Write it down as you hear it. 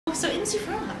So MC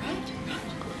Frontalot,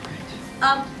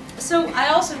 right? So I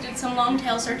also did some long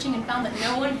tail searching and found that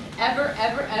no one ever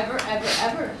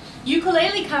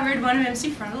ukulele covered one of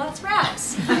MC Frontalot's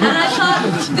raps. And I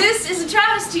thought, this is a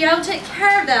travesty, I will take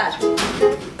care of that.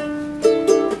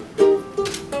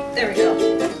 There we go.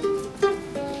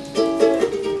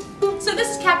 So this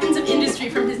is Captains of Industry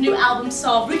from his new album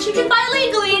Solved, which you can buy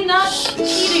legally, not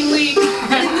cheatingly,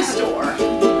 in the store.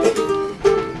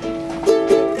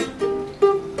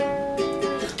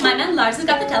 My man Lars has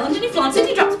got the talent and he flaunts it,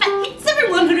 he drops back, hits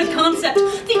everyone with concept.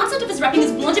 The onset of his rapping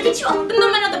is blunt, it beats you up, and the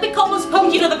man of the big call was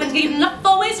punk, you know the pens get enough,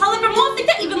 always holler for more, think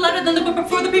that even louder than the group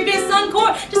before the previous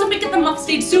encore. Just hope to get them off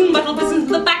stage soon, but he'll listen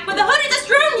to the back with a hoodie that's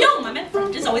strong. Yo, my man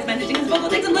Front is always managing his vocal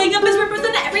takes and laying up his rippers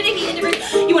and every day he interviews.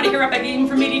 You want to hear a begging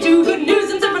from 82, good news,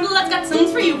 MC Frontalot's got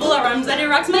songs for you, full of rhymes that he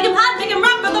rocks, make him hot, make him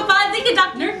rock with the vibe, they can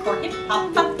talk nerdcore,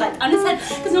 hip-hop, pop, like on his head,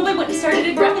 cause nobody wouldn't have started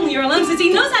it graphically or alone, since he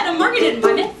knows how to market it.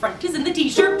 My man Front is in the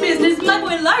t-shirt business, my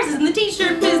boy Lars is in the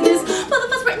t-shirt business, both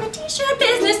of us were in the t-shirt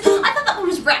business. I thought that one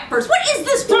was rappers. What is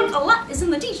this? Frontalot is in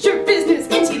the t-shirt business.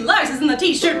 MC Lars is in the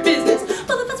t-shirt business.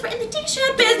 Both of us were in the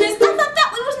t-shirt business. I thought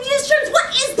that one was t-shirts. What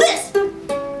is this?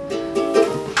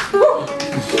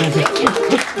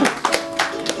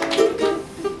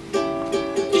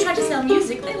 You try to sell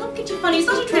music, they look at you funny. It's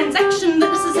not a transaction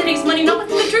that necessitates money, not with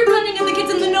the true cunning of the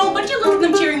kids in the know, but you look at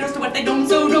them cheering as to what they don't,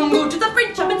 so don't go to the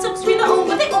print shop and silk screen the home,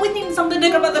 but they always need something to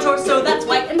cover the torso. That's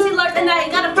why MC Lars and I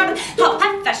got a product called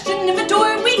High Fashion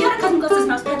Inventory. We got a custom glasses,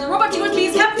 mouse pads, robot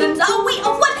USBs, captains. Oh, we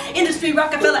of what? Industry,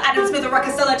 Rockefeller, Adam Smith, or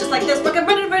Rockefeller, just like this. Working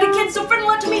ready kids, so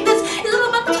Frontalot to meet this. It's all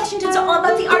about the fashion tips, all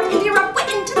about the art, indie rock, way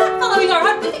into that, following our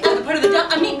heart with the other part of the duck.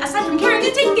 I mean, aside from carrying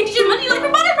the tape, getting your money like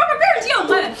robotic rubber bears. Yo,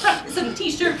 my Front is in the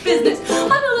t-shirt business.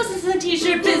 My Lewis is in the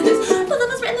t-shirt business. Both of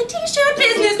us were in the t-shirt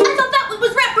business. I thought that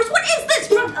was rappers. What is this?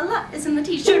 Frontalot is in the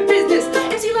t-shirt business.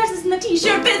 MC Lars is in the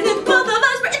t-shirt business. Both of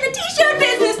us were in the t-shirt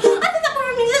business. I thought that we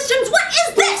were musicians. What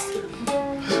is this?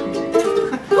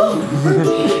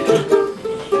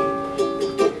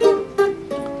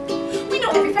 We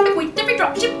know every fabric, weight, every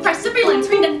drop, chip, price, every line,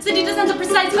 screen density, designs are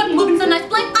precise, cotton moving so nice,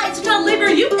 blank eyes to child labor.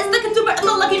 You is the consumer and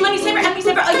the lucky money saver, and me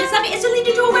saver. Are you savvy? It's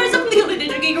illegal to aware something the illegal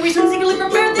to reasons legally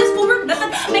prepare this forward method.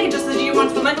 Make it just as you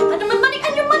want for money,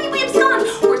 and your money we abscond.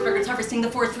 Horse burgers harvesting the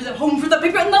forest through the home for the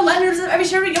paper and the liners of every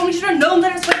shirt. You only should have known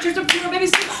that our sweatshirts are pure baby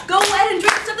soup.